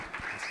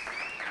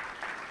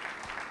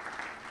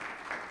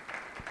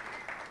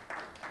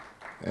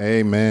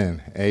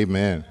Amen.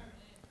 Amen.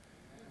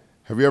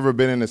 Have you ever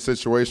been in a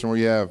situation where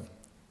you have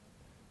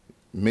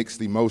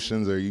mixed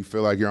emotions or you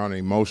feel like you're on an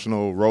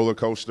emotional roller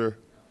coaster?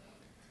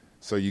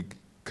 So you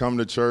come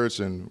to church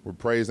and we're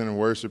praising and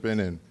worshiping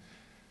and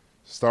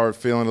start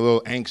feeling a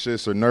little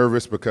anxious or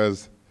nervous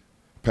because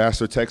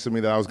pastor texted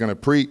me that I was going to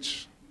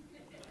preach.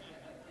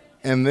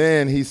 And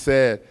then he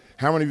said,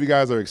 how many of you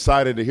guys are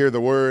excited to hear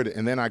the word?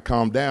 And then I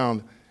calmed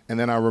down and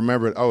then I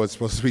remembered, oh, it's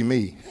supposed to be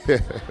me.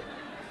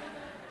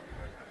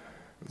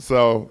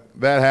 So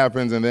that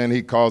happens, and then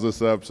he calls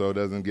us up so it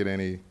doesn't get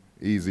any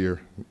easier.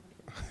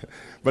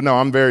 But no,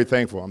 I'm very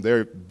thankful. I'm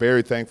very,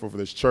 very thankful for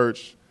this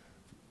church,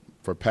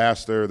 for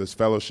pastor, this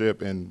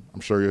fellowship, and I'm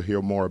sure you'll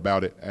hear more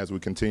about it as we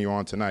continue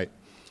on tonight.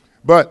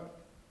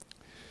 But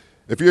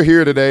if you're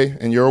here today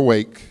and you're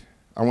awake,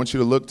 I want you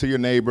to look to your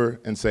neighbor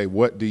and say,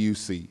 what do you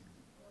see?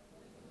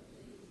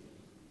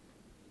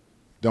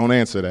 Don't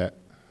answer that.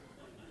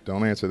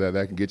 Don't answer that.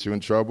 That can get you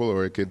in trouble,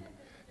 or it could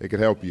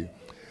help you.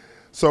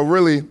 So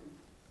really,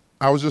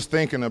 I was just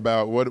thinking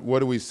about what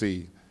do we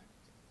see?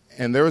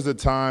 And there was a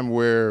time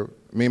where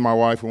me and my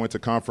wife, we went to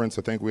conference.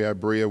 I think we had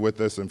Bria with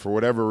us, and for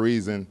whatever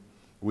reason,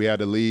 we had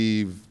to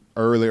leave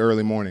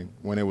early morning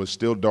when it was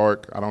still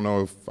dark. I don't know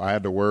if I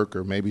had to work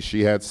or maybe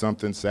she had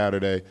something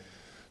Saturday.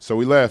 So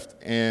we left,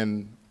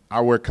 and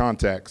I wear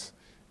contacts,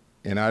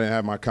 and I didn't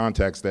have my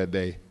contacts that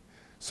day.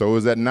 So it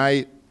was at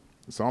night,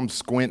 so I'm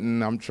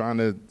squinting. I'm trying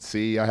to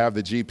see. I have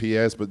the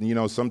GPS, but, you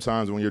know,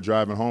 sometimes when you're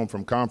driving home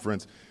from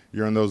conference,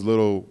 you're in those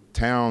little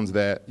towns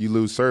that you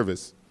lose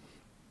service.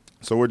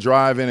 So we're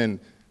driving, and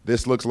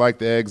this looks like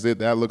the exit,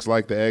 that looks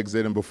like the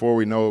exit, and before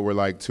we know it, we're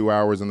like 2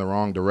 hours in the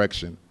wrong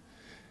direction.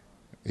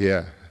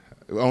 Yeah.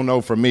 Oh, no,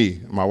 for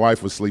me. My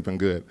wife was sleeping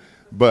good.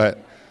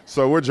 But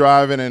so we're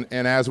driving,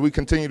 and as we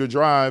continue to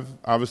drive,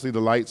 obviously the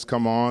lights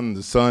come on,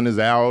 the sun is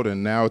out,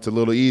 and now it's a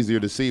little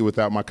easier to see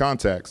without my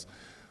contacts.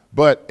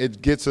 But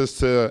it gets us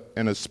to,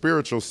 in a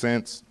spiritual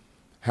sense,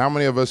 how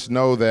many of us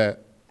know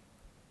that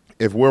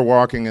if we're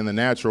walking in the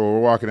natural, or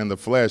we're walking in the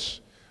flesh,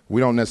 we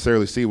don't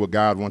necessarily see what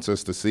God wants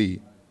us to see.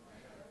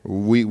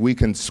 We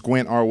can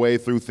squint our way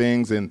through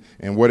things, and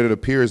what it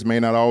appears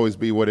may not always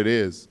be what it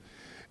is.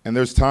 And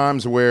there's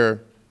times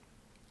where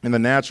in the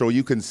natural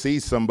you can see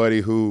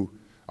somebody who,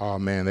 oh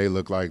man, they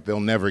look like they'll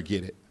never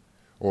get it.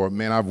 Or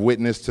man, I've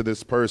witnessed to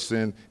this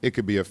person. It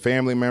could be a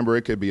family member,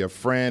 it could be a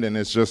friend, and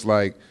it's just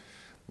like,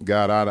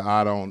 God,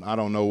 I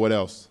don't know what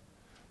else.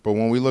 But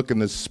when we look in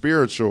the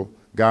spiritual,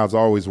 God's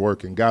always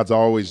working. God's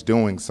always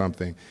doing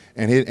something.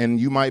 And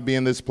you might be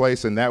in this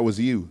place and that was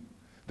you,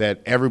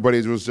 that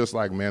everybody was just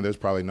like, man, there's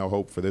probably no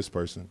hope for this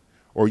person.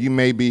 Or you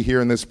may be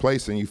here in this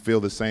place and you feel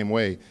the same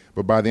way.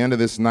 But by the end of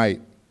this night,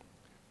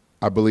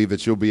 I believe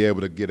that you'll be able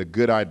to get a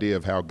good idea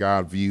of how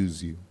God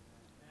views you.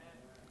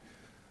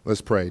 Let's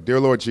pray. Dear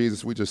Lord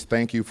Jesus, we just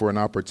thank you for an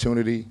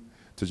opportunity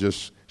to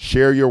just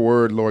share your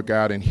word, Lord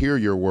God, and hear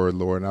your word,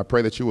 Lord. And I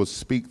pray that you will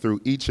speak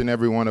through each and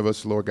every one of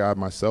us, Lord God,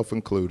 myself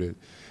included.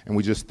 And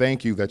we just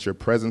thank you that your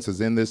presence is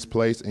in this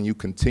place and you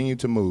continue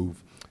to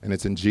move. And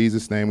it's in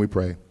Jesus' name we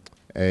pray.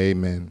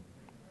 Amen.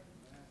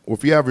 Well,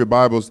 if you have your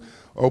Bibles,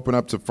 open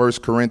up to 1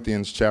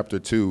 Corinthians chapter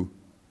 2.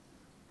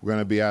 We're going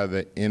to be out of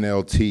the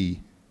NLT.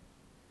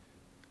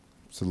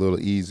 It's a little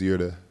easier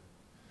to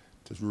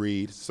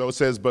read. So it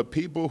says, but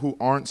people who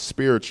aren't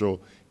spiritual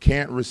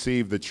can't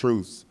receive the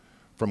truths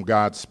from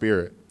God's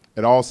Spirit.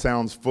 It all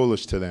sounds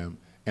foolish to them,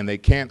 and they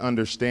can't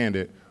understand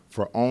it,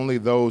 for only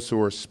those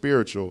who are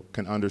spiritual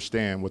can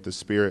understand what the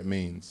Spirit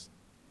means.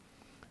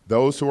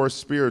 Those who are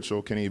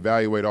spiritual can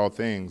evaluate all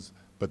things,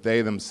 but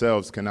they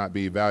themselves cannot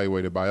be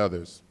evaluated by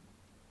others.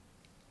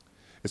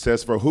 It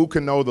says, for who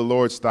can know the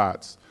Lord's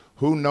thoughts?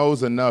 Who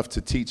knows enough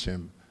to teach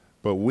him?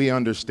 But we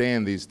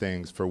understand these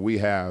things, for we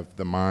have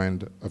the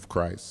mind of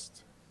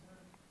Christ.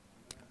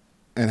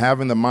 And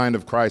having the mind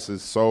of Christ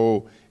is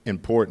so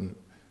important.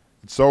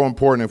 It's so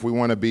important if we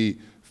want to be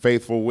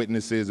faithful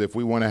witnesses, if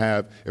we want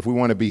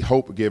to be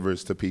hope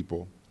givers to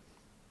people.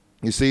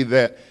 You see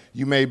that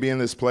you may be in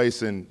this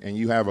place and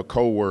you have a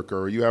coworker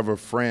or you have a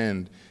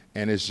friend,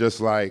 and it's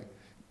just like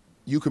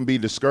you can be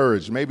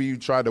discouraged. Maybe you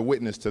try to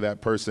witness to that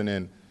person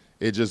and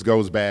it just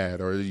goes bad,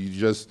 or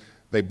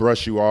they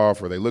brush you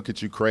off, or they look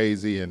at you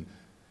crazy, and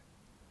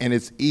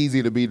it's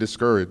easy to be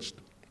discouraged.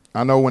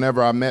 I know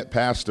whenever I met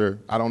Pastor,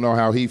 I don't know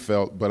how he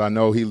felt, but I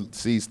know he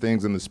sees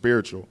things in the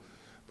spiritual.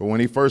 But when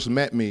he first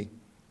met me,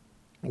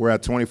 we're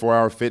at 24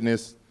 Hour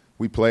Fitness.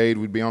 We'd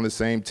be on the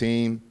same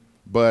team,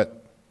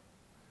 but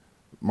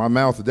my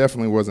mouth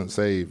definitely wasn't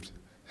saved,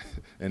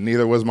 and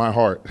neither was my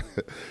heart.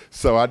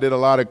 So I did a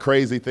lot of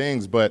crazy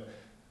things, but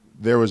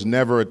there was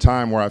never a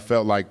time where I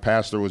felt like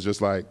Pastor was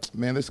just like,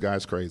 man, this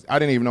guy's crazy. I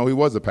didn't even know he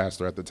was a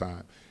pastor at the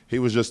time. He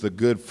was just a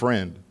good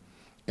friend.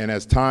 And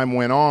as time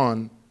went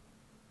on,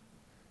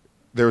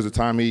 there was a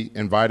time he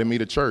invited me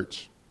to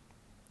church.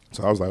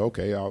 So I was like,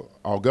 okay,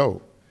 I'll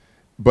go.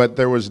 But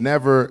there was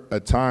never a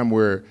time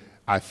where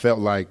I felt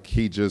like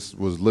he just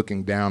was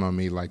looking down on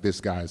me like this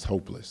guy is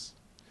hopeless.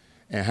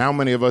 And how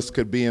many of us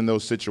could be in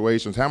those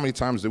situations? How many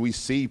times do we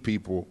see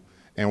people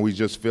and we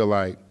just feel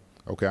like,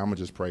 okay, I'm going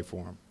to just pray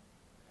for him.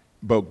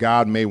 but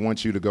God may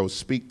want you to go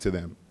speak to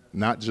them,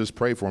 not just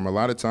pray for them. A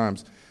lot of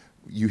times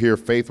you hear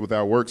faith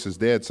without works is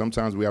dead.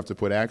 Sometimes we have to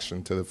put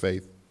action to the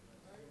faith.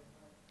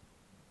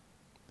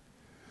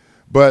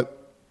 But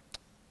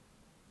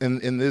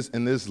in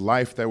this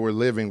life that we're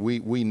living,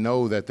 we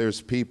know that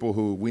there's people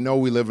who, we know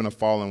we live in a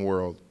fallen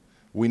world.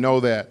 We know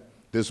that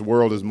this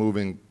world is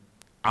moving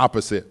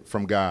opposite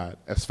from God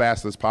as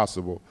fast as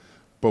possible.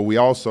 But we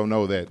also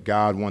know that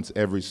God wants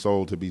every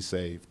soul to be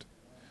saved.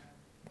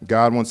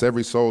 God wants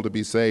every soul to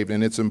be saved.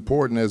 And it's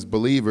important as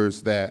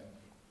believers that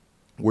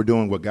we're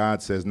doing what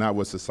God says, not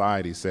what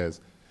society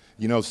says.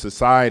 You know,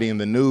 society and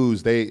the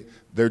news,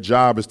 their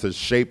job is to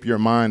shape your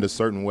mind a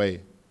certain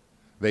way.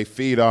 They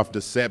feed off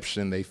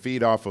deception. They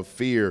feed off of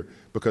fear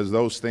because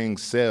those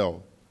things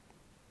sell.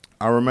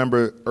 I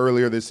remember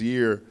earlier this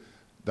year,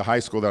 the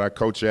high school that I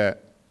coach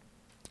at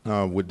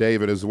with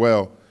David as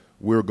well,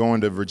 we were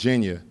going to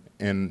Virginia.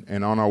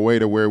 And on our way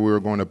to where we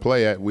were going to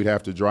play at, we'd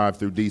have to drive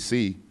through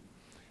D.C.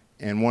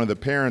 And one of the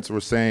parents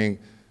were saying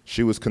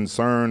she was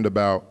concerned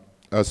about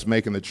us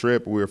making the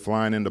trip. We were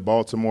flying into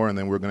Baltimore, and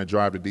then we were going to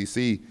drive to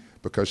D.C.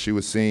 because she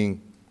was seeing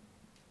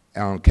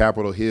on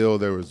Capitol Hill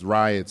there was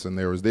riots, and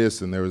there was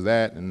this, and there was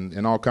that,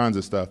 and all kinds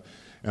of stuff.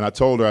 And I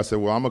told her, I said,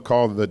 well, I'm going to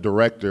call the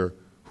director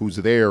who's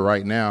there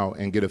right now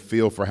and get a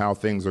feel for how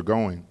things are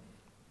going.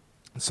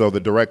 So the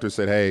director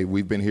said, hey,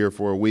 we've been here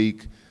for a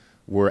week.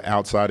 We're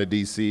outside of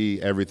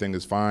D.C. Everything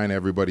is fine.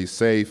 Everybody's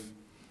safe.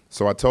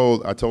 So I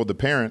told the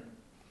parent,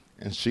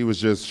 and she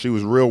was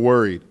real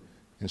worried.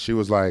 And she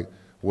was like,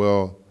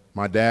 well,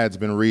 my dad's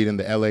been reading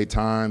the L.A.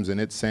 Times, and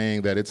it's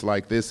saying that it's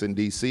like this in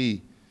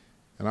D.C.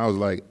 And I was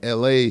like,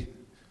 L.A.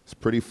 is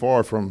pretty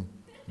far from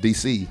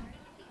D.C.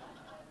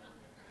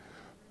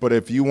 But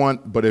if you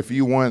want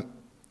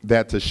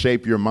that to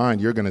shape your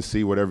mind, you're going to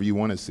see whatever you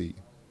want to see.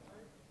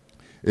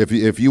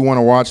 If you want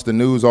to watch the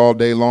news all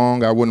day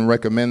long, I wouldn't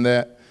recommend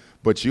that.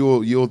 But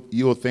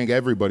you'll think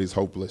everybody's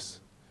hopeless.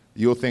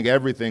 You'll think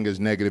everything is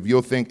negative.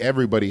 You'll think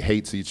everybody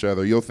hates each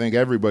other. You'll think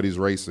everybody's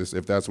racist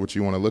if that's what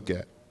you want to look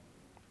at.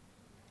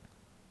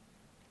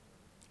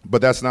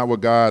 But that's not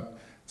what God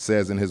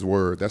says in his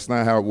word. That's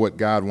not what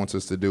God wants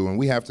us to do. And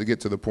we have to get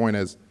to the point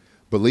as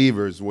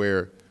believers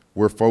where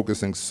we're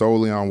focusing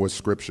solely on what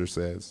Scripture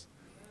says.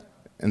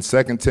 In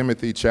 2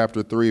 Timothy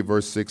chapter 3,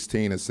 verse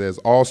 16, it says,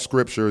 all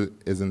Scripture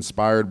is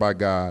inspired by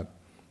God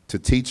to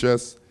teach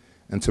us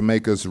and to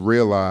make us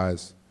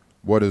realize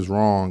what is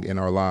wrong in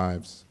our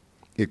lives.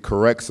 It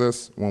corrects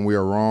us when we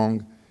are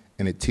wrong,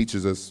 and it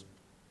teaches us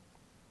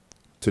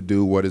to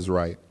do what is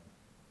right.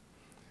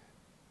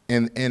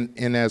 And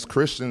as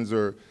Christians,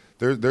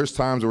 there's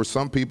times where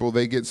some people,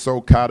 they get so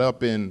caught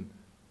up in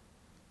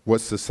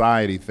what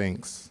society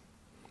thinks,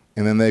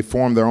 and then they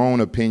form their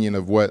own opinion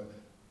of what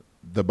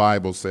the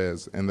Bible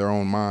says in their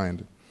own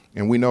mind.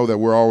 And we know that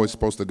we're always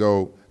supposed to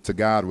go to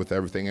God with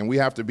everything. And we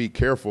have to be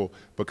careful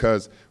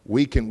because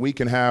we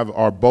can have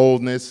our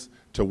boldness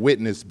to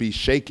witness be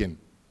shaken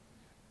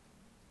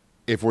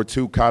if we're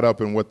too caught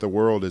up in what the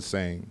world is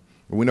saying.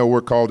 We know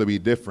we're called to be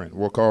different.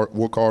 We're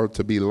called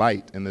to be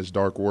light in this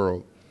dark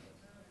world.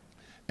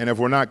 And if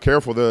we're not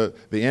careful, the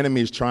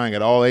enemy is trying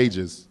at all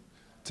ages.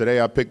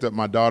 Today I picked up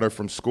my daughter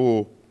from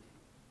school,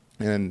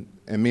 and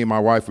me and my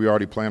wife, we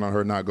already planned on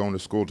her not going to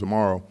school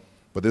tomorrow,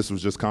 but this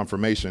was just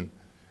confirmation.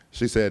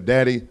 She said,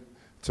 Daddy,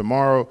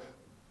 tomorrow,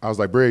 I was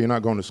like, Bria, you're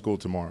not going to school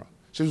tomorrow.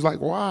 She was like,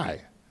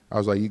 why? I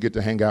was like, you get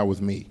to hang out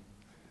with me.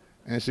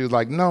 And she was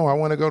like, no, I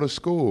want to go to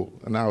school.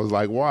 And I was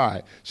like,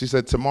 why? She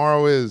said,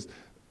 tomorrow is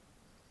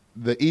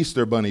the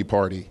Easter Bunny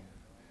party.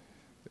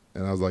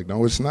 And I was like,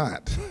 no, it's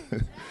not.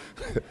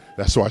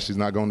 That's why she's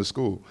not going to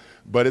school.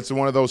 But it's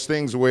one of those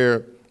things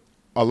where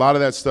a lot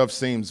of that stuff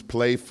seems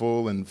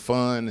playful and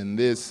fun and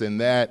this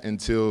and that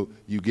until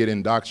you get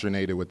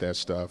indoctrinated with that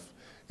stuff.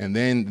 And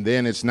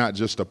then it's not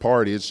just a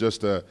party. It's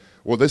just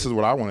well, this is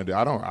what I want to do.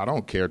 I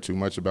don't care too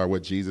much about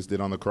what Jesus did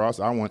on the cross.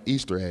 I want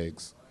Easter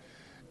eggs.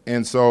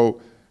 And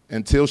so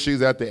until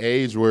she's at the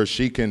age where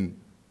she can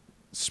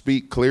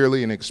speak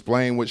clearly and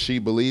explain what she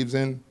believes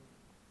in,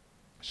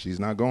 she's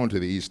not going to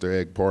the Easter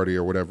egg party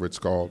or whatever it's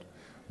called.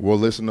 We'll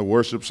listen to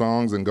worship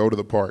songs and go to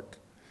the park.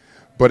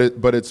 But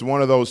it's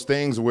one of those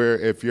things where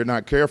if you're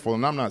not careful,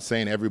 and I'm not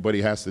saying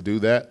everybody has to do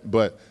that,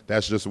 but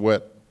that's just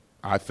what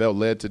I felt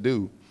led to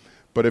do.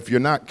 But if you're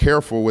not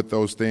careful with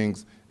those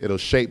things, it'll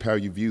shape how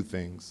you view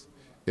things.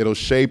 It'll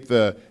shape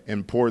the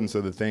importance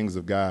of the things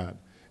of God.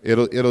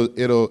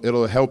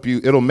 It'll help you.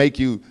 It'll make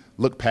you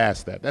look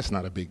past that. That's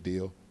not a big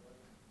deal.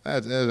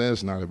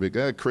 That's not a big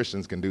deal.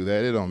 Christians can do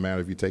that. It don't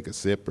matter if you take a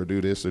sip or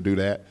do this or do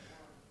that.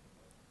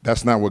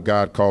 That's not what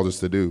God called us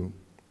to do.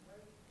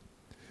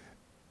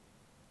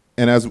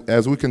 And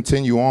as we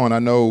continue on, I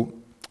know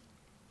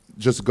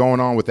just going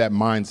on with that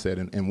mindset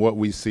and what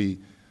we see,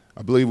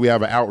 I believe we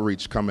have an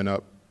outreach coming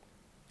up.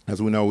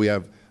 As we know, we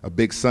have a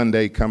big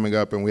Sunday coming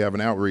up and we have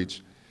an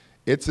outreach.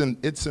 It's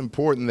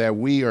important that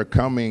we are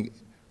coming,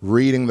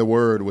 reading the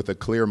Word with a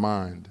clear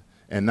mind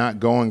and not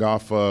going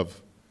off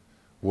of,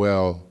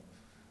 well,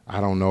 I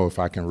don't know if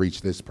I can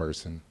reach this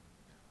person.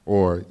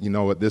 Or, you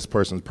know what, this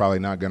person's probably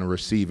not going to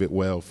receive it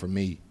well for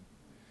me.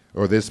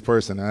 Or this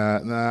person,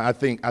 nah, I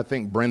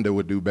think Brenda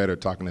would do better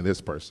talking to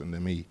this person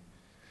than me.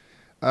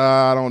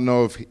 I don't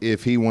know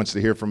if he wants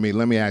to hear from me.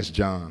 Let me ask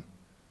John.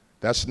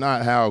 That's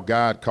not how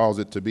God calls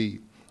it to be,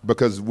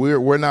 because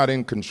we're not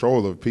in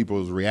control of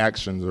people's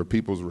reactions or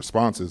people's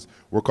responses.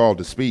 We're called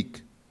to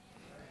speak.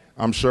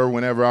 I'm sure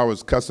whenever I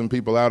was cussing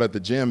people out at the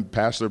gym,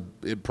 Pastor,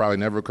 it probably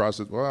never crossed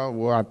his,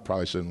 well, I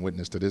probably shouldn't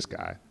witness to this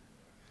guy.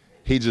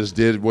 He just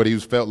did what he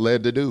felt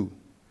led to do.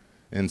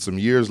 And some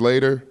years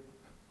later,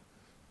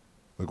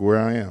 look where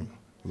I am.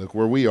 Look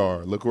where we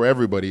are. Look where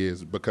everybody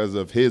is because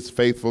of his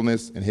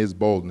faithfulness and his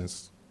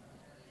boldness.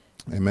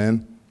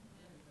 Amen.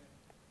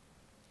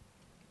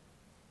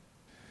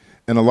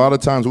 And a lot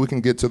of times we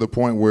can get to the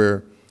point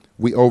where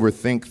we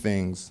overthink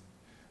things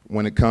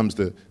when it comes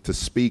to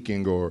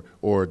speaking or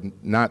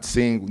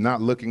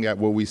not looking at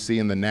what we see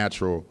in the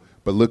natural,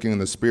 but looking in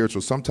the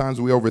spiritual.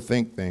 Sometimes we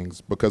overthink things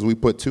because we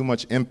put too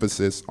much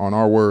emphasis on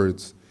our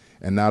words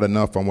and not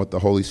enough on what the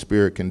Holy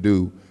Spirit can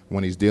do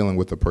when he's dealing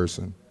with a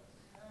person.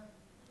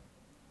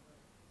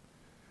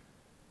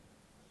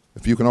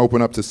 If you can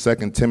open up to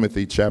 2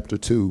 Timothy chapter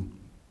 2.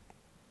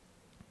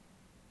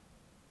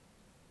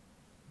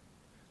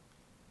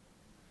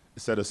 It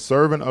said, a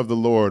servant of the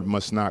Lord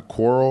must not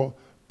quarrel,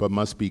 but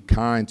must be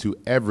kind to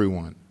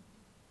everyone.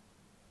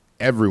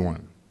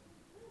 Everyone.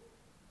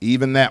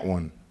 Even that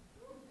one.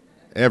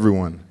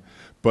 Everyone.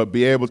 But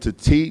be able to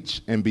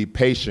teach and be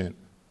patient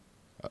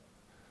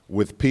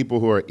with people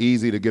who are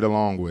easy to get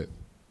along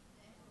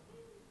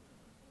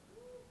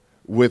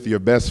with your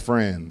best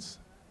friends,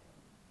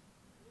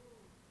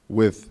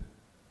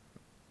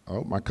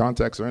 my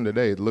contacts are in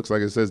today. It looks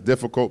like it says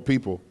difficult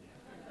people.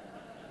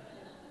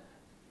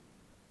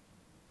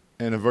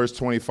 And in verse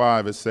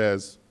 25 it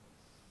says,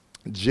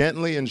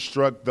 gently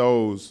instruct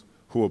those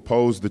who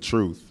oppose the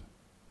truth.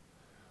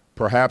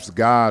 Perhaps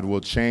God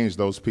will change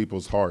those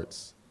people's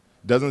hearts.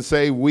 Doesn't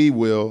say we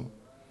will.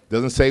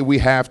 Doesn't say we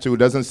have to.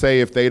 Doesn't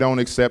say if they don't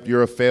accept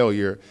you're a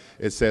failure.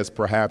 It says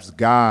perhaps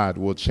God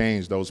will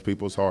change those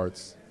people's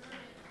hearts.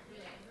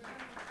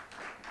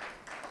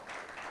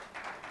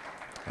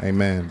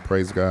 Amen.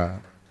 Praise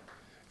God.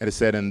 And it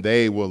said, and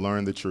they will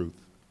learn the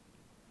truth.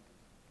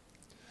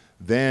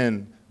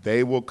 Then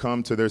they will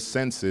come to their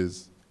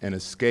senses and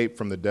escape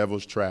from the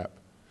devil's trap,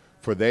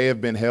 for they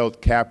have been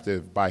held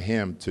captive by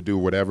him to do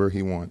whatever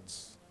he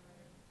wants.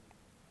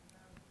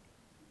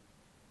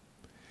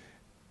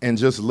 And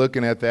just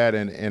looking at that,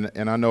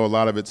 and I know a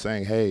lot of it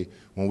saying, hey,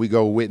 when we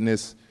go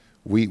witness,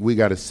 we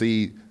got to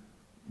see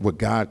what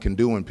God can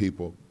do in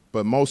people.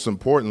 But most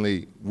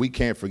importantly, we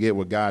can't forget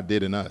what God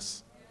did in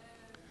us.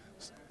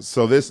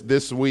 So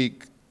this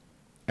week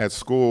at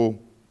school,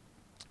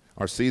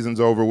 our season's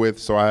over with,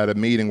 so I had a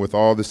meeting with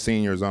all the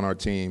seniors on our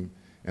team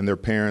and their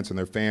parents and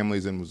their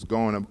families and was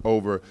going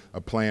over a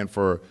plan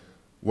for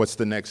what's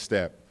the next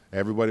step.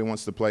 Everybody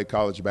wants to play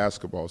college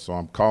basketball, so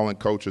I'm calling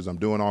coaches. I'm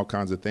doing all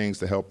kinds of things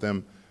to help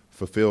them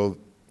fulfill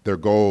their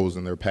goals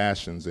and their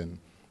passions. And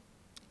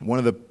one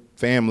of the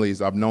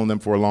families, I've known them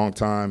for a long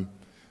time.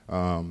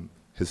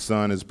 His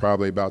son is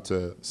probably about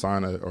to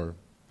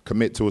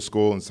commit to a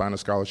school and sign a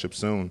scholarship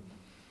soon.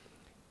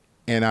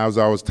 And as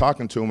I was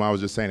talking to him, I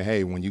was just saying,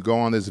 hey, when you go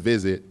on this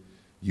visit,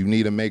 you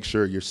need to make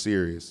sure you're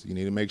serious. You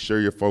need to make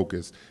sure you're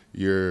focused.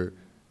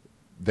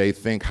 They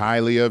think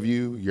highly of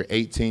you. You're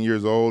 18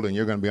 years old, and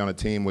you're going to be on a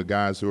team with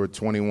guys who are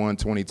 21,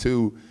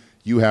 22.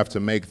 You have to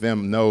make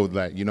them know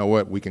that, you know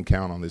what, we can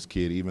count on this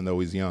kid, even though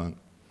he's young.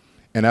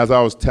 And as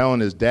I was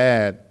telling his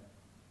dad,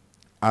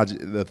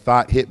 the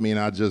thought hit me, and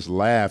I just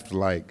laughed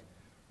like,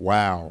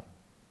 wow.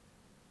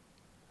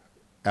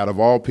 Out of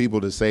all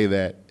people to say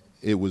that,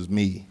 it was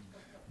me.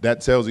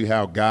 That tells you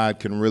how God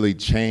can really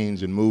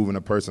change and move in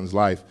a person's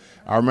life.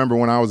 I remember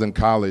when I was in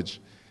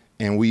college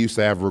and we used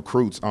to have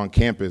recruits on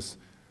campus,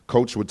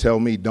 coach would tell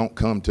me, don't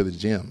come to the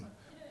gym,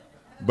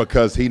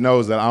 because he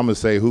knows that I'm going to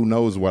say who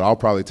knows what. I'll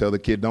probably tell the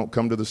kid, don't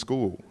come to the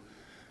school.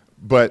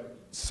 But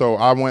so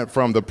I went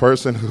from the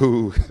person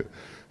who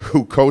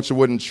coach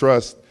wouldn't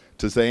trust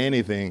to say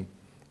anything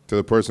to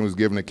the person who's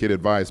giving a kid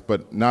advice.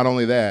 But not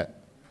only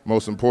that,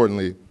 most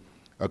importantly,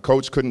 a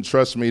coach couldn't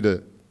trust me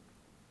to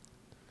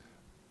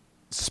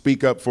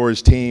speak up for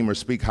his team or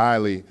speak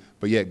highly,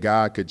 but yet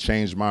God could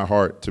change my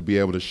heart to be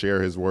able to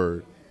share his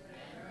word.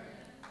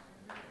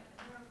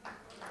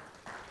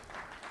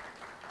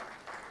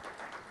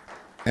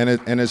 And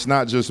it's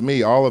not just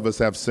me. All of us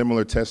have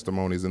similar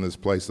testimonies in this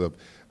place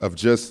of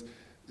just,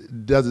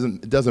 it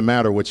doesn't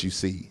matter what you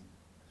see.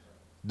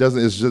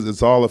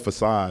 It's all a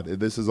facade.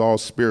 This is all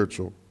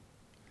spiritual.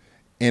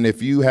 And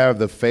if you have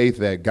the faith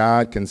that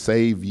God can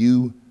save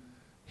you,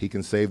 he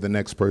can save the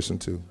next person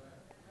too.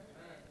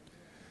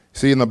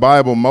 See, in the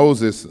Bible,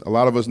 Moses, a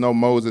lot of us know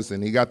Moses,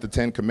 and he got the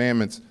 10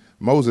 Commandments.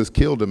 Moses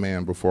killed a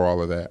man before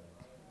all of that.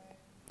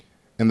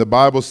 And the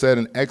Bible said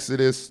in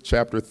Exodus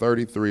chapter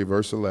 33,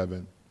 verse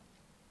 11,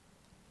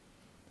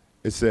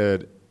 it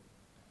said,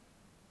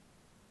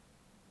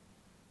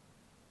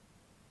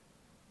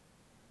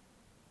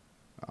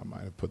 I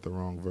might have put the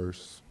wrong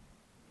verse.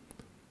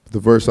 The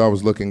verse I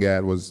was looking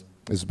at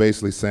is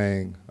basically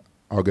saying,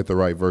 I'll get the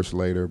right verse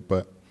later.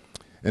 But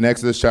in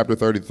Exodus chapter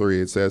 33,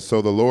 it says,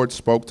 "So the Lord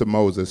spoke to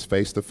Moses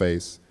face to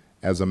face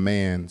as a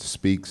man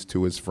speaks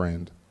to his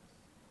friend."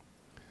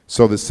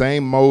 So the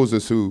same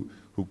Moses who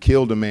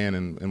killed a man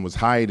and was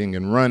hiding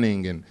and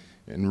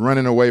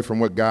running away from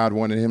what God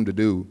wanted him to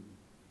do,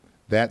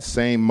 that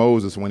same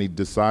Moses, when he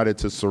decided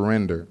to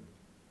surrender,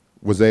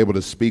 was able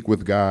to speak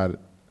with God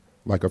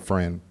like a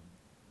friend.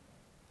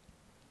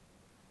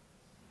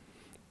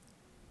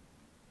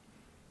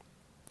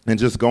 And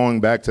just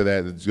going back to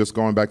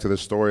the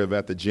story of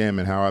at the gym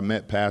and how I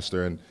met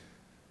Pastor, and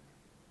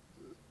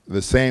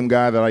the same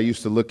guy that I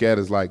used to look at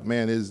is like,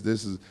 man,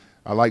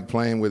 I like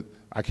playing with,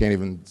 I can't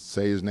even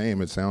say his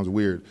name, it sounds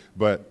weird,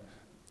 but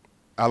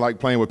I like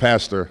playing with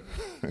Pastor.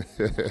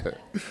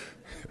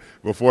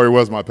 Before he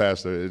was my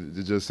pastor,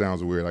 it just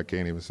sounds weird. I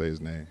can't even say his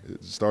name.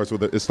 It starts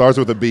with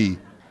a B.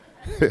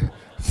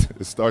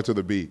 It starts with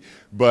a B.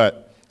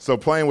 But so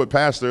playing with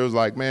Pastor, it was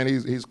like, man,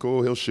 he's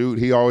cool. He'll shoot.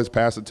 He always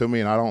passes it to me,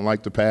 and I don't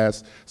like to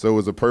pass. So it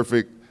was a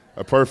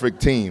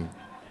perfect team.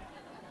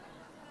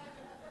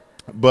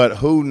 But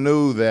who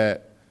knew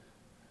that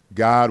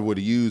God would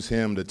use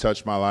him to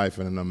touch my life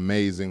in an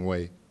amazing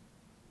way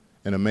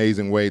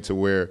to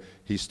where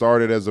he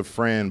started as a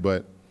friend,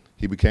 but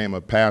he became a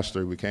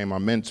pastor, he became my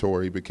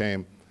mentor, he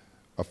became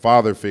a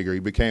father figure, he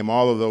became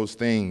all of those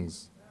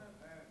things.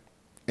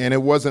 And it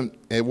wasn't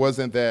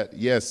that,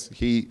 yes,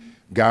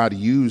 God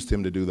used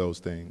him to do those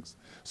things.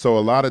 So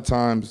a lot of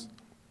times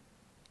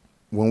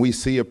when we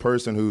see a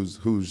person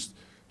who's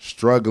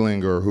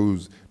struggling or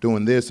who's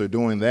doing this or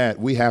doing that,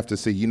 we have to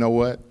see, you know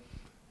what?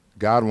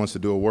 God wants to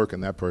do a work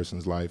in that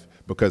person's life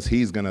because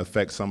he's going to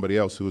affect somebody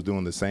else who's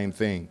doing the same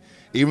thing.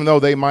 Even though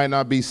they might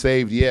not be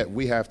saved yet,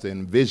 we have to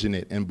envision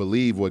it and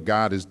believe what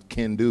God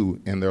can do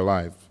in their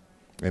life.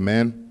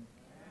 Amen?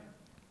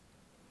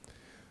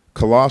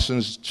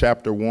 Colossians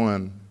chapter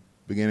 1,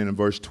 beginning in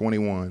verse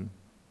 21.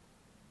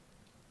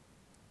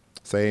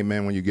 Say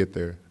amen when you get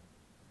there.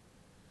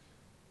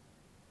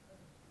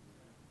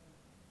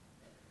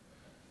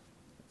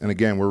 And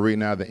again, we're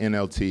reading out of the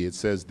NLT. It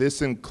says,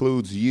 "This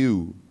includes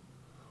you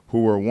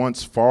who were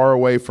once far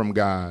away from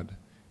God.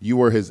 You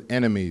were his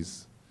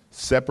enemies,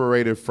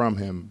 separated from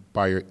him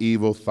by your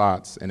evil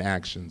thoughts and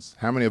actions."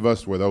 How many of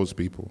us were those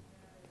people?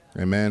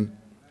 Amen.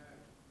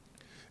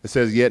 It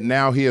says, "Yet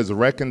now he has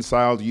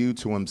reconciled you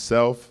to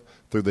himself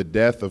through the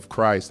death of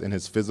Christ in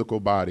his physical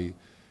body.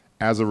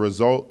 As a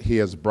result, he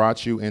has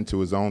brought you into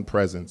his own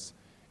presence,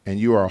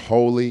 and you are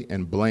holy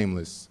and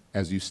blameless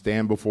as you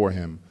stand before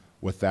him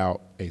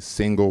without a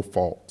single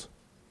fault."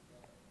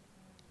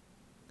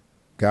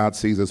 God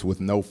sees us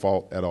with no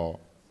fault at all.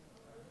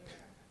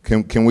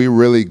 Can we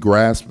really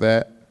grasp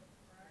that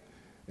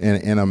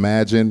and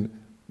imagine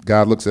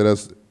God looks at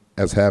us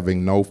as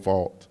having no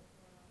fault?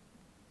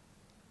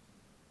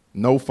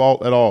 No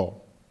fault at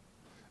all.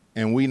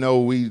 And we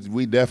know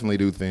we definitely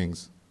do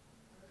things.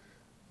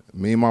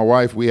 Me and my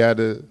wife, we had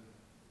to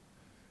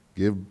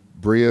give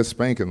Bria a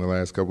spanking the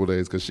last couple of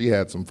days because she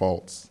had some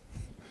faults.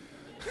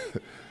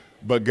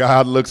 But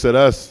God looks at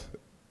us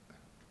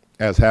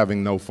as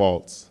having no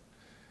faults.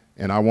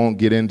 And I won't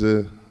get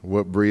into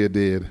what Bria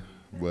did,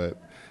 but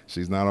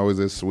she's not always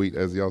as sweet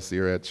as y'all see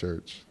her at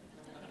church.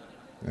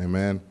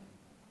 Amen.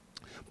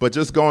 But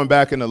just going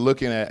back into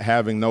looking at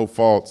having no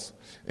faults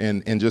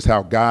and just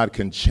how God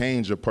can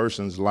change a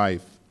person's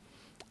life.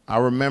 I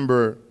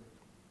remember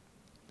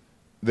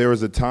there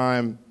was a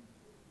time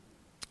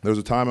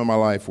in my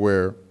life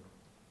where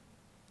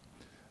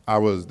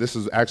this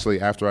is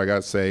actually after I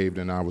got saved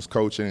and I was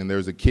coaching, and there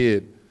was a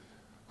kid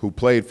who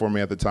played for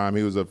me at the time.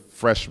 He was a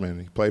freshman.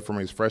 He played for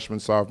me his freshman,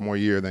 sophomore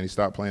year, then he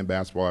stopped playing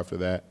basketball after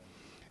that.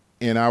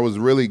 And I was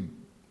really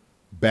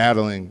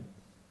battling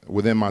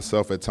within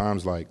myself at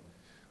times, like,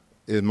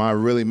 am I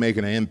really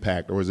making an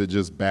impact or is it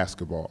just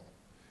basketball?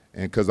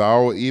 And because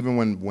even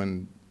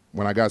when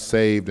I got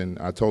saved and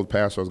I told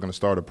Pastor I was going to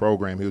start a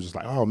program, he was just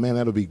like, "Oh, man,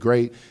 that'll be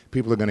great.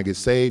 People are going to get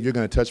saved. You're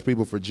going to touch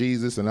people for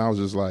Jesus." And I was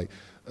just like,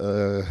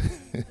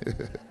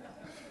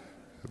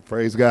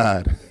 praise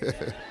God.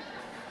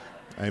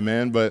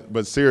 Amen.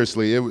 But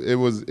seriously, it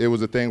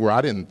was a thing where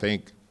I didn't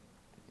think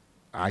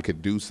I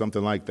could do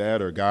something like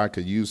that or God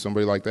could use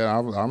somebody like that.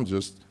 I'm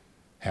just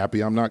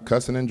happy I'm not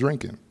cussing and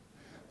drinking.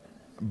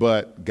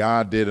 But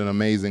God did an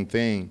amazing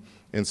thing.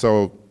 And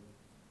so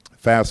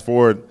fast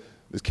forward,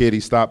 this kid, he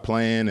stopped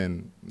playing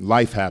and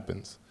life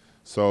happens.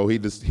 So he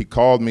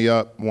called me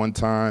up one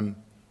time.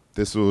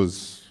 This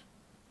was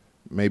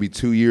maybe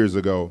 2 years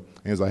ago.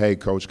 And he was like, "Hey,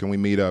 coach, can we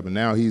meet up?" And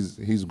now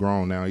he's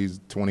grown now. He's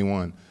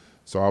 21.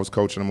 So I was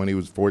coaching him when he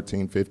was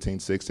 14, 15,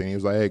 16. He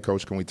was like, "Hey,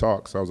 coach, can we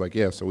talk?" So I was like,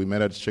 "Yeah." So we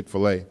met at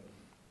Chick-fil-A.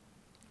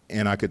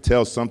 And I could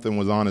tell something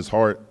was on his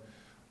heart,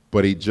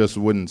 but he just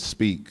wouldn't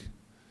speak.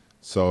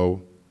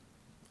 So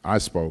I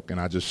spoke, and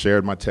I just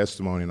shared my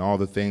testimony and all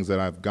the things that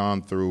I've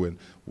gone through and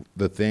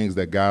the things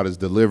that God has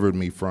delivered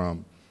me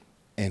from.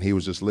 And he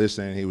was just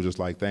listening. He was just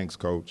like, "Thanks,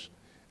 coach."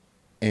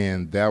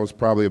 And that was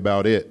probably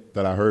about it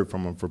that I heard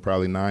from him for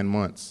probably 9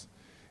 months.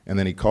 And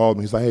then he called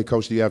me. He's like, "Hey,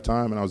 coach, do you have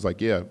time?" And I was like,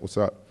 "Yeah, what's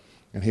up?"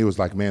 And he was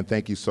like, man,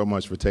 thank you so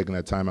much for taking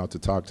that time out to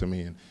talk to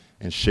me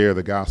and share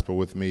the gospel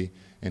with me.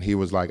 And he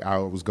was like, I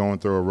was going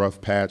through a rough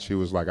patch. He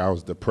was like, I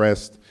was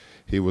depressed.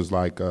 He was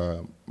like, I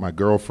had my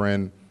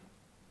girlfriend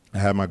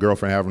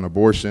have an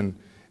abortion,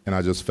 and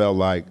I just felt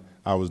like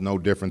I was no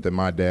different than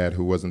my dad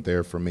who wasn't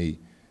there for me.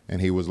 And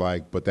he was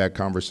like, but that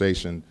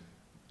conversation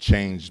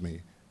changed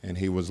me. And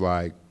he was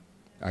like,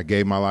 I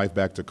gave my life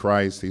back to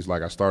Christ. He's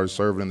like, I started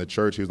serving in the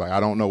church. He was like, I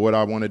don't know what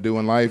I want to do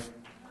in life.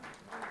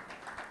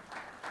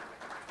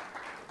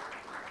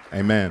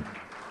 Amen.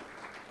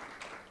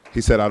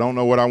 He said, I don't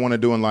know what I want to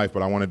do in life,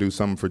 but I want to do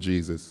something for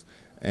Jesus.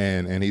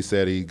 And he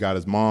said he got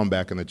his mom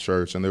back in the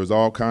church, and there was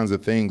all kinds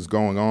of things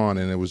going on,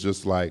 and it was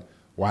just like,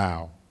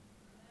 wow.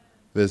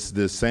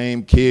 This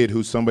same kid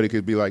who somebody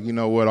could be like, you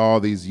know what, all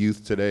these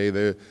youth today,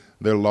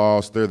 they're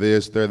lost, they're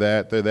this, they're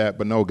that.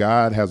 But no,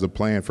 God has a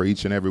plan for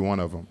each and every one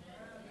of them.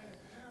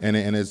 And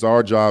it's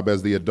our job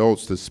as the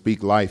adults to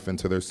speak life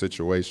into their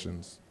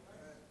situations.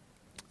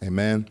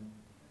 Amen.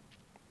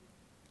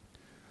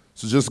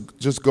 So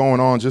just going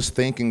on, just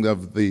thinking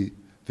of the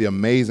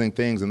amazing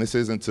things, and this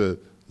isn't to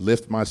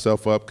lift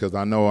myself up because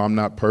I know I'm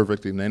not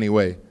perfect in any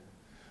way,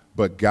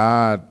 but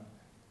God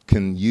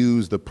can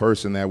use the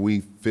person that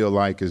we feel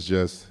like is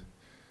just,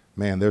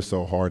 man, they're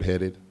so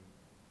hard-headed.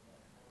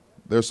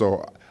 I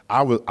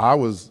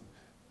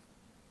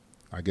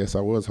guess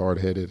I was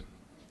hard-headed.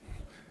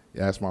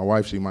 You ask my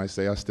wife, she might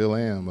say I still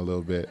am a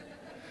little bit,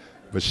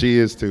 but she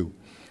is too.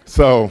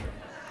 So,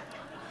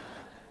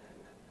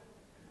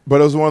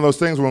 but it was one of those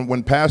things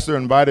when Pastor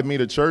invited me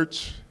to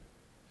church,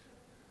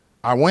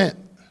 I went.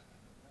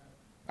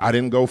 I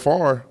didn't go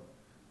far.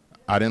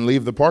 I didn't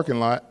leave the parking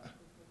lot.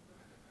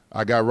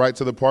 I got right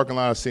to the parking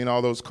lot. I seen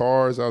all those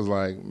cars. I was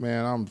like,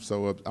 man, I'm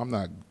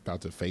not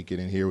about to fake it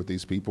in here with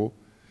these people.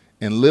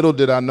 And little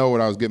did I know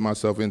what I was getting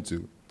myself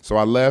into. So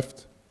I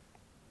left,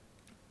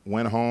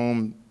 went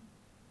home,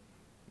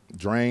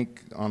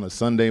 drank on a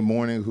Sunday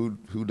morning.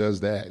 Who does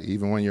that,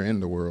 even when you're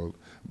in the world?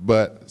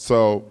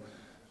 And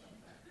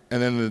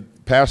then the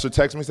pastor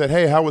texted me, said,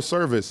 hey, how was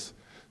service?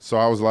 So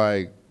I was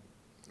like,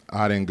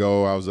 I didn't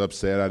go. I was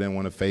upset. I didn't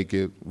want to fake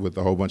it with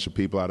a whole bunch of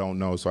people I don't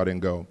know, so I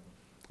didn't go.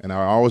 And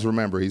I always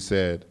remember he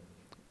said,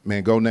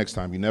 man, go next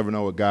time. You never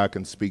know what God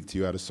can speak to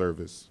you at a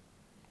service.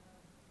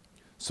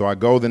 So I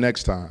go the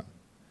next time.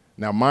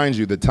 Now, mind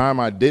you, the time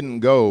I didn't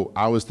go,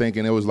 I was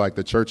thinking it was like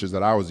the churches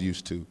that I was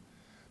used to.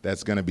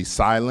 That's going to be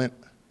silent,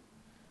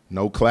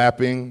 no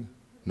clapping,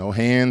 no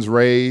hands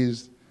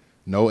raised,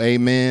 no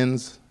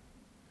amens,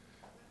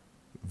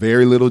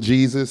 very little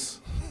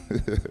Jesus.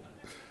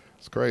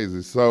 It's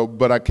crazy. So,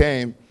 but I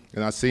came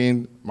and I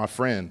seen my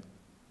friend.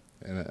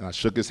 And I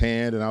shook his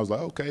hand, and I was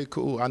like, okay,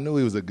 cool. I knew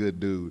he was a good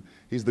dude.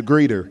 He's the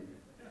greeter.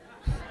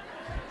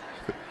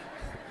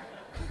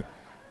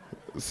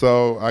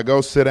 So I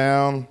go sit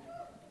down,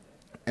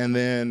 and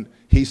then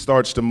he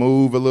starts to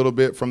move a little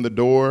bit from the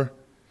door.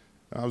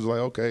 I was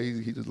like,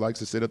 okay, he just likes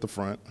to sit at the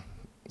front.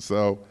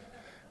 So,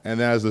 and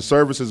then as the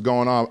service is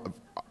going on,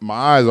 my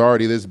eyes are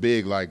already this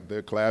big, like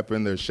they're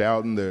clapping, they're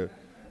shouting,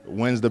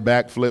 when's the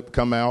backflip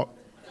come out?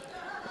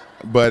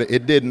 But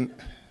it didn't.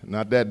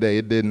 Not that day,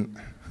 it didn't.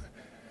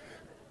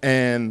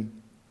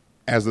 And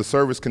as the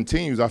service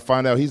continues, I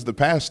find out he's the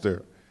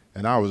pastor.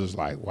 And I was just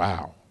like,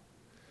 wow.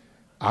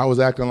 I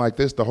was acting like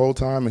this the whole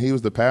time, and he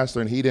was the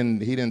pastor, and he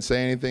didn't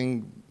say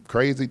anything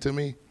crazy to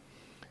me.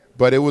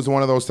 But it was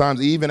one of those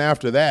times, even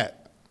after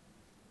that,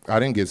 I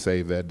didn't get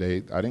saved that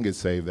day. I didn't get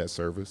saved that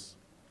service.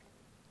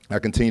 I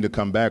continued to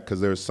come back because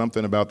there was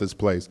something about this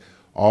place.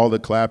 All the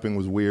clapping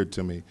was weird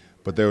to me,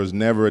 but there was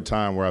never a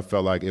time where I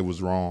felt like it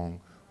was wrong.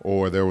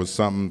 Or there was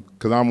something,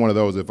 because I'm one of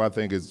those, if I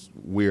think it's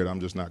weird, I'm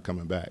just not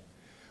coming back.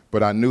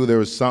 But I knew there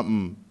was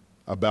something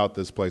about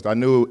this place. I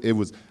knew it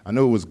was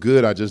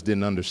good, I just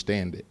didn't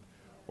understand it.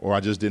 Or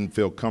I just didn't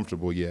feel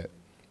comfortable yet.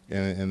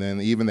 And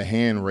then even the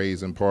hand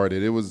raising part,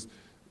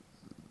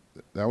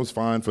 that was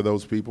fine for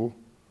those people.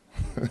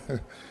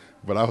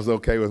 But I was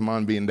okay with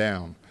mine being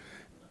down.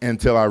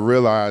 Until I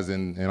realized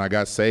and I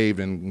got saved,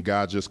 and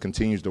God just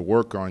continues to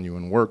work on you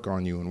and work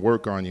on you and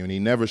work on you, and he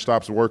never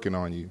stops working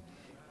on you.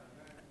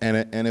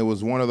 And it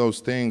was one of those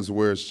things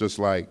where it's just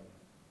like,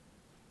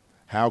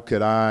 how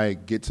could I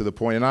get to the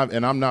point?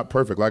 And I'm not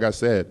perfect. Like I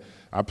said,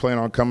 I plan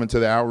on coming to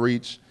the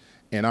outreach,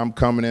 and I'm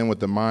coming in with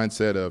the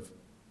mindset of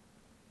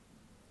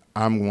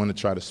I'm going to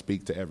try to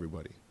speak to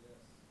everybody.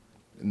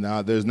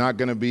 Now, there's not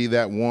going to be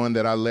that one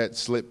that I let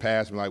slip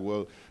past me, like,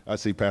 well, I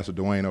see Pastor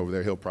Dwayne over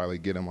there. He'll probably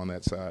get him on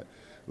that side.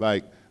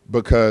 Like,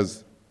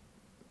 because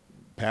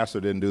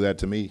Pastor didn't do that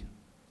to me.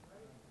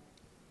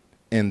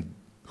 And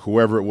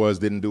whoever it was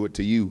didn't do it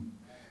to you.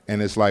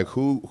 And it's like,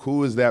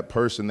 who is that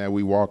person that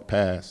we walked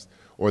past,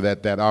 or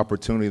that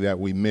opportunity that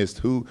we missed?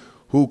 Who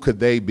could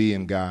they be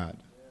in God?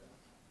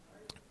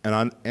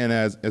 And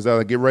as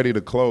I get ready to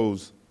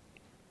close,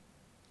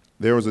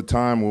 there was a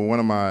time when one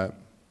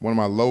of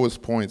my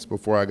lowest points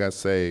before I got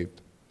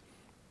saved,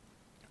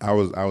 I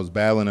was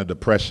battling a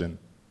depression,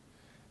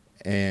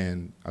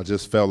 and I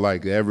just felt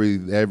like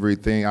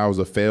everything I was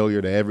a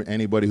failure to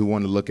anybody who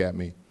wanted to look at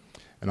me.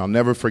 And I'll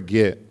never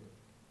forget,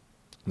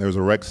 There was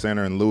a rec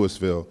center in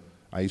Louisville.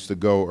 I used to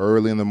go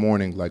early in the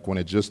morning, like when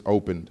it just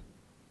opened.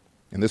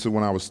 And this is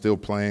when I was still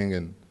playing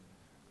and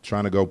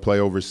trying to go play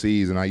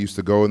overseas. And I used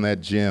to go in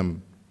that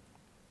gym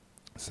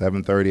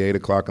 7:30, 8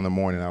 o'clock in the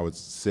morning. I would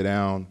sit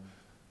down,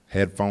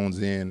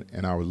 headphones in,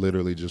 and I would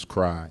literally just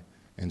cry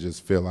and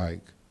just feel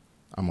like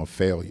I'm a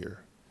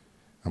failure.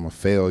 I'm a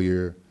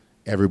failure.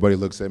 Everybody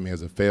looks at me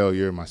as a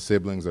failure. My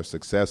siblings are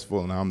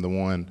successful, and I'm the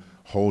one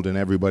holding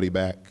everybody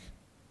back.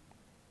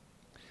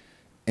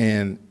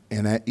 And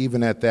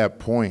even at that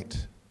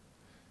point,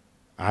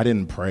 I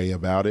didn't pray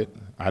about it.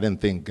 I didn't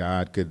think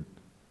God could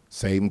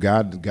save him.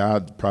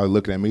 God probably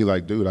looking at me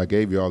like, dude, I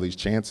gave you all these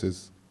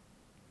chances.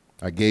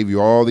 I gave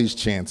you all these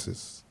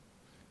chances,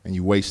 and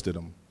you wasted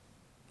them.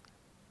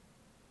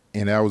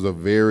 And that was a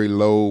very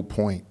low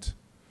point,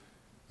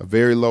 a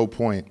very low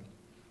point.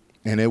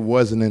 And it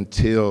wasn't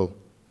until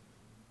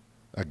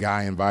a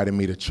guy invited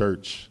me to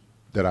church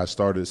that I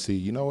started to see,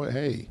 you know what,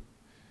 hey.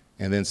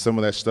 And then some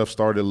of that stuff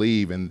started to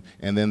leave, and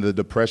then the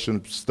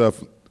depression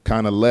stuff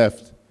kind of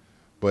left,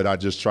 but I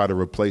just try to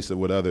replace it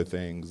with other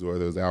things,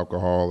 whether it was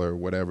alcohol or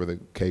whatever the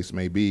case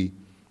may be.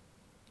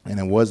 And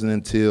it wasn't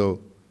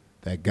until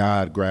that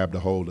God grabbed a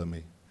hold of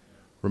me.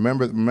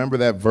 Remember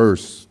that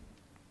verse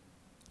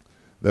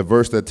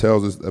that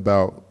tells us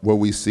about what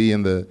we see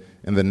in the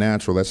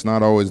natural. That's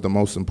not always the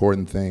most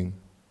important thing.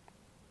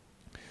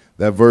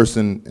 That verse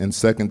in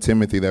 2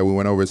 Timothy that we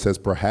went over, it says,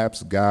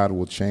 perhaps God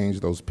will change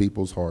those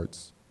people's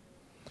hearts,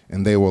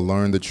 and they will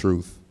learn the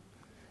truth,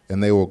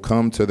 and they will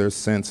come to their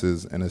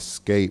senses and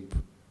escape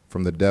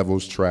from the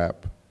devil's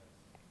trap.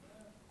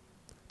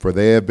 For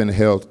they have been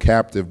held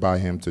captive by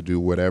him to do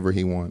whatever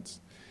he wants.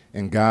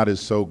 And God is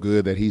so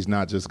good that he's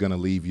not just going to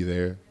leave you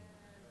there.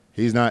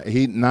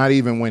 Not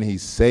even when he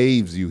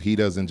saves you, he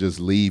doesn't just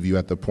leave you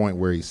at the point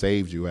where he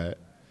saved you at.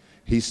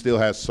 He still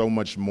has so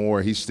much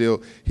more. He's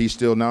still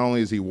not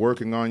only is he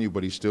working on you,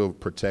 but he's still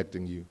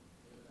protecting you.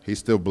 He's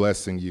still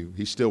blessing you.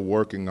 He's still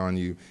working on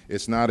you.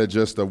 It's not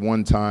just a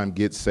one-time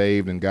get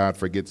saved and God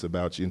forgets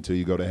about you until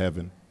you go to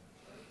heaven.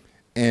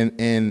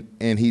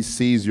 And he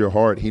sees your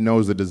heart. He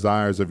knows the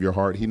desires of your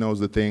heart. He knows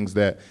the things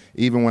that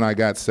even when I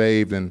got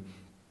saved and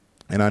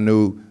I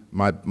knew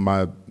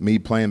me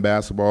playing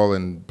basketball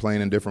and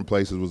playing in different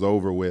places was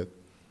over with,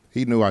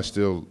 he knew I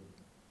still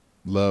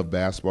loved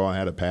basketball and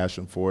had a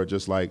passion for it,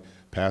 just like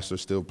Pastor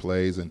still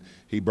plays. And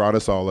he brought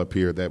us all up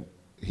here, that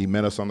he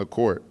met us on the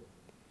court.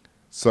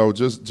 So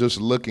just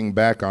looking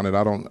back on it,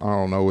 I don't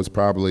know, it's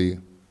probably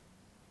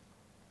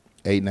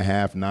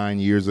 8.5, 9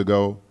 years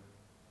ago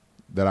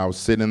that I was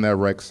sitting in that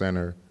rec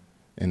center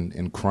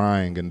and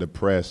crying and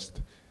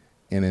depressed.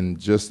 And in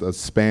just a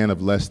span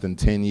of less than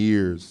 10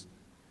 years,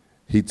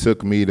 he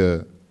took me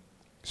to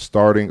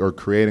starting or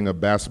creating a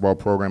basketball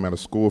program at a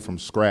school from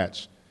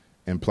scratch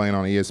and playing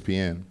on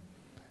ESPN.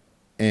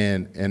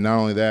 And not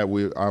only that,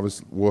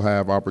 we'll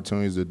have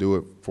opportunities to do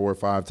it 4 or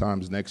 5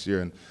 times next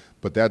year.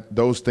 But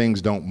those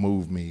things don't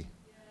move me.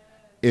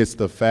 It's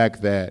the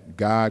fact that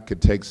God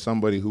could take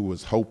somebody who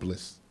was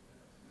hopeless.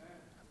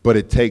 But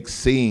it takes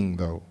seeing,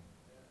 though.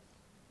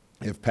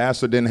 If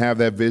Pastor didn't have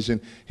that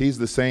vision, he's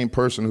the same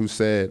person who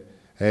said,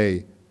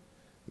 hey,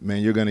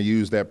 man, you're going to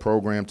use that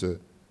program to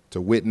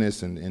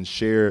witness and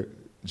share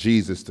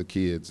Jesus to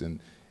kids. And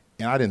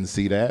I didn't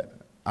see that.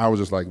 I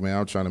was just like, man,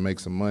 I'm trying to make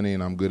some money,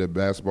 and I'm good at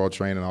basketball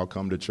training. I'll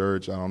come to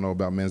church. I don't know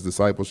about men's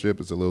discipleship.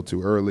 It's a little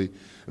too early.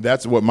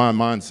 That's what my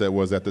mindset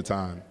was at the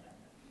time.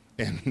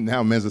 And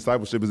now men's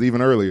discipleship is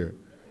even earlier.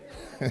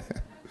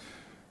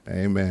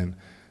 Amen.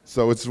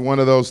 So it's one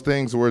of those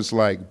things where it's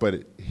like,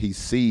 but he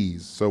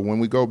sees. So when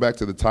we go back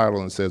to the title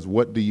and it says,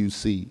 what do you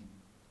see?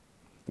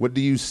 What do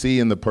you see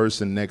in the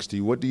person next to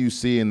you? What do you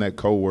see in that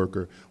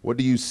coworker? What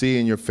do you see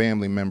in your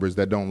family members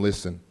that don't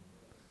listen?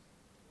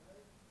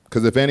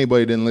 Because if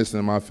anybody didn't listen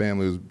to my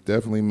family, it was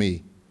definitely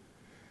me.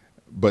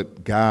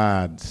 But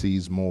God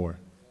sees more.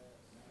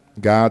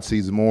 God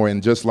sees more.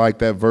 And just like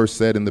that verse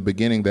said in the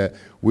beginning that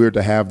we're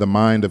to have the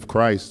mind of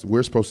Christ,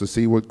 we're supposed to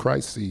see what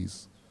Christ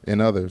sees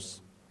in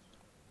others.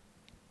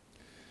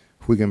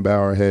 If we can bow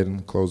our head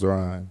and close our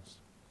eyes.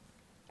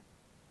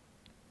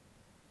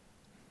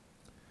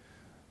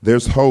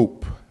 There's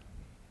hope,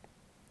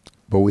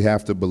 but we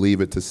have to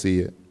believe it to see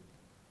it.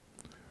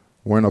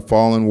 We're in a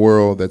fallen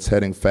world that's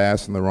heading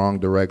fast in the wrong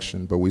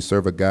direction, but we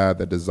serve a God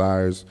that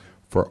desires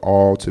for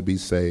all to be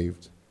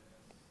saved.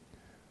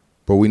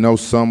 But we know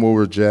some will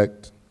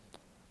reject,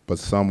 but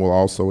some will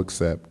also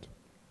accept.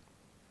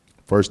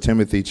 1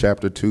 Timothy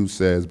chapter 2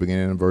 says,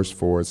 beginning in verse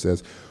 4, it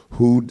says,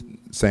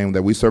 saying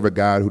that we serve a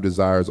God who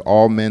desires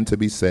all men to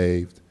be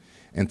saved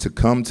and to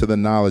come to the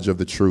knowledge of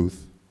the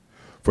truth.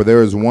 For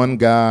there is one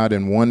God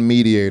and one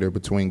mediator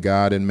between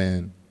God and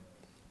men,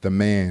 the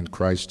man,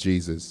 Christ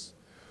Jesus,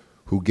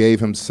 who gave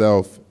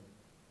himself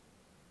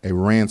a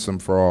ransom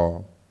for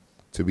all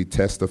to be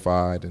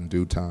testified in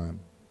due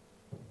time.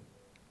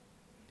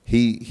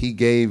 He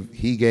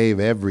gave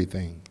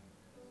everything.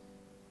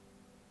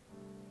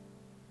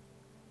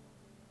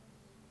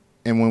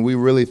 And when we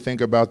really think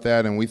about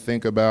that and we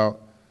think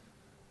about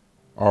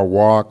our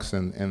walks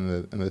and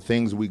the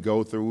things we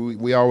go through.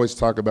 We always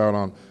talk about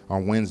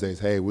on Wednesdays,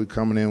 hey, we're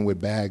coming in with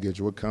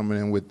baggage, we're coming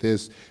in with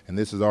this, and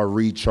this is our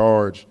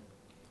recharge.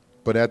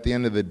 But at the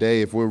end of the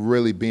day, if we're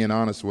really being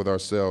honest with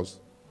ourselves,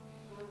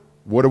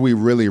 what are we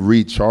really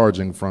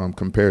recharging from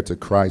compared to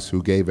Christ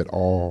who gave it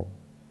all?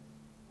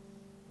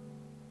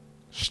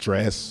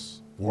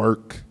 Stress,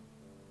 work.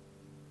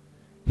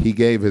 He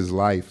gave his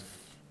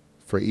life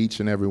for each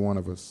and every one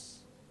of us.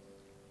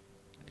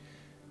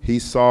 He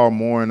saw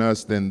more in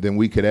us than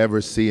we could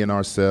ever see in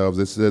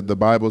ourselves. The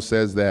Bible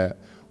says that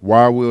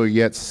while we were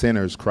yet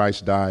sinners,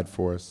 Christ died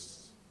for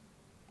us.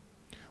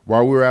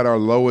 While we were at our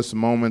lowest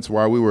moments,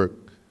 while we were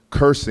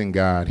cursing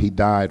God, he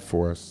died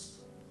for us.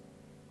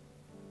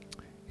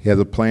 He has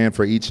a plan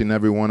for each and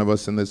every one of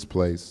us in this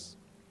place.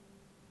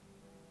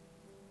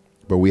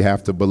 But we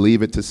have to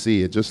believe it to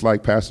see it. Just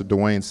like Pastor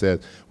Dwayne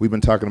said, we've been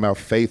talking about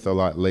faith a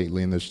lot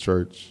lately in this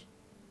church.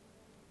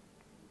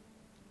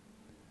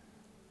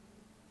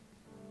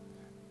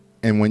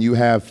 And when you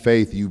have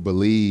faith, you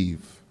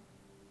believe.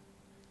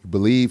 You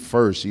believe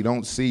first. You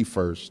don't see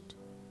first.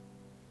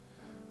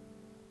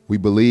 We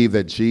believe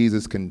that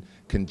Jesus can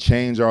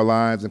change our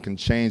lives and can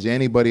change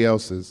anybody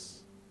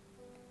else's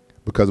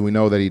because we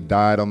know that he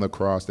died on the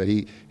cross, that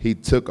he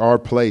took our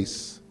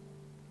place.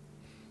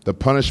 The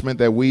punishment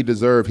that we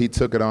deserve, he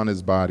took it on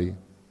his body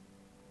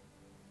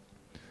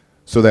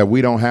so that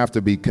we don't have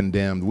to be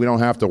condemned. We don't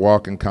have to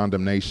walk in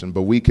condemnation,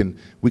 but we can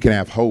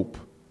have hope.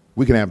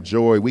 We can have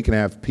joy. We can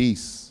have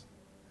peace.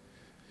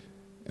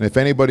 And if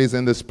anybody's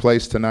in this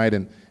place tonight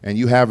and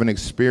you haven't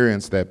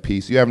experienced that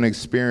peace, you haven't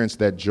experienced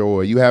that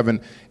joy, you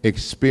haven't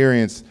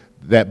experienced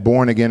that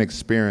born-again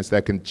experience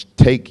that can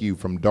take you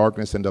from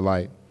darkness into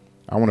light,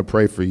 I want to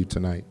pray for you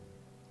tonight.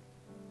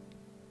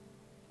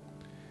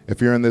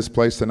 If you're in this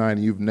place tonight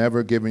and you've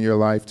never given your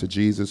life to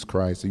Jesus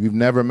Christ, you've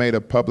never made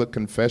a public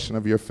confession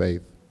of your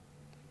faith,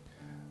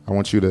 I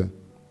want you to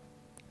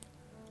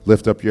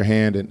lift up your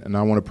hand and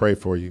I want to pray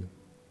for you.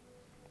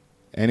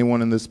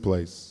 Anyone in this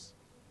place.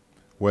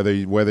 Whether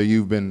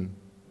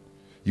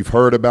you've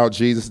heard about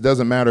Jesus, it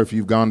doesn't matter if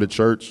you've gone to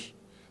church.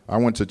 I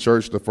went to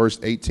church the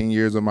first 18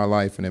 years of my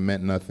life and it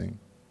meant nothing.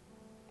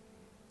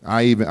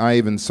 I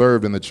even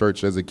served in the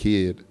church as a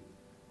kid.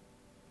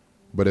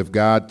 But if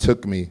God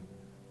took me,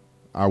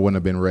 I wouldn't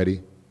have been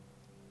ready.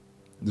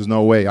 There's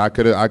no way. I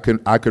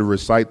could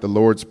recite the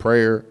Lord's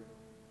Prayer,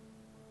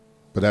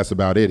 but that's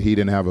about it. He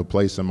didn't have a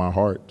place in my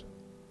heart.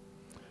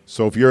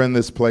 So if you're in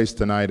this place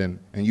tonight and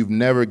you've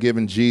never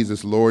given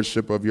Jesus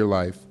lordship of your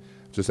life,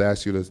 just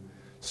ask you to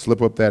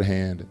slip up that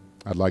hand.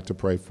 I'd like to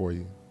pray for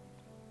you.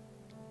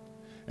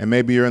 And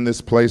maybe you're in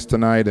this place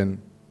tonight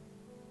and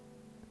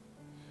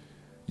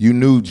you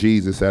knew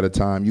Jesus at a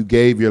time. You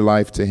gave your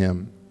life to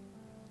him.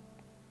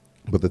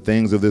 But the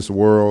things of this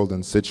world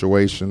and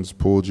situations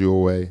pulled you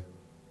away.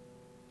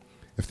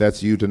 If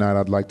that's you tonight,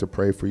 I'd like to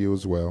pray for you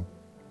as well.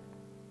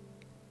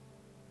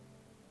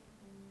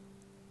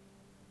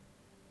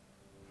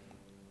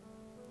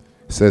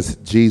 It says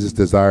Jesus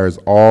desires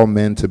all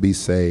men to be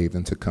saved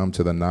and to come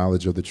to the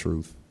knowledge of the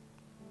truth.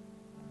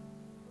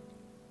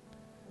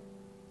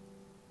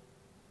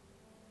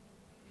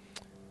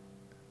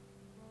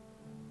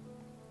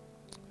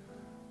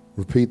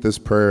 Repeat this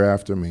prayer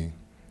after me.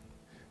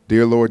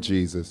 Dear Lord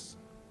Jesus,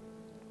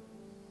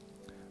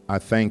 I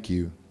thank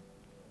you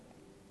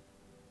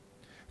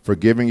for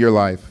giving your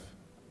life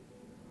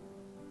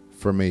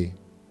for me.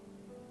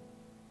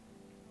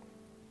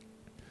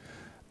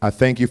 I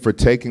thank you for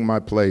taking my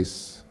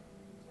place.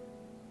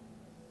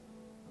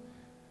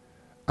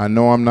 I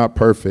know I'm not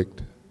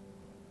perfect,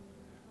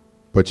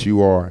 but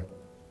you are.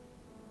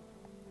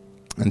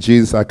 And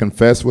Jesus, I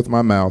confess with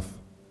my mouth,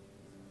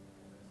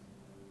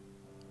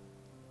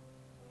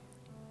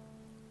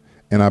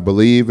 and I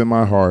believe in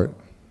my heart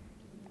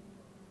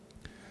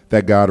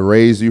that God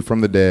raised you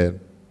from the dead,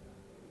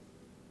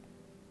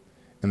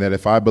 and that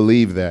if I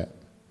believe that,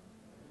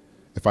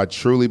 if I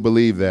truly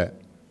believe that,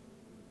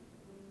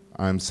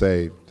 I'm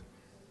saved.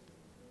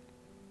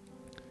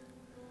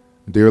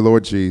 Dear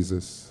Lord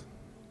Jesus,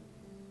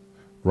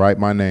 write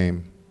my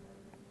name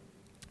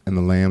in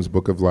the Lamb's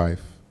Book of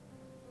Life.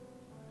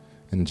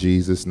 In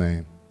Jesus'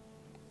 name,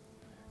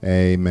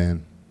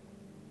 amen.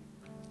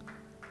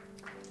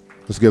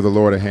 Let's give the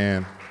Lord a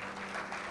hand.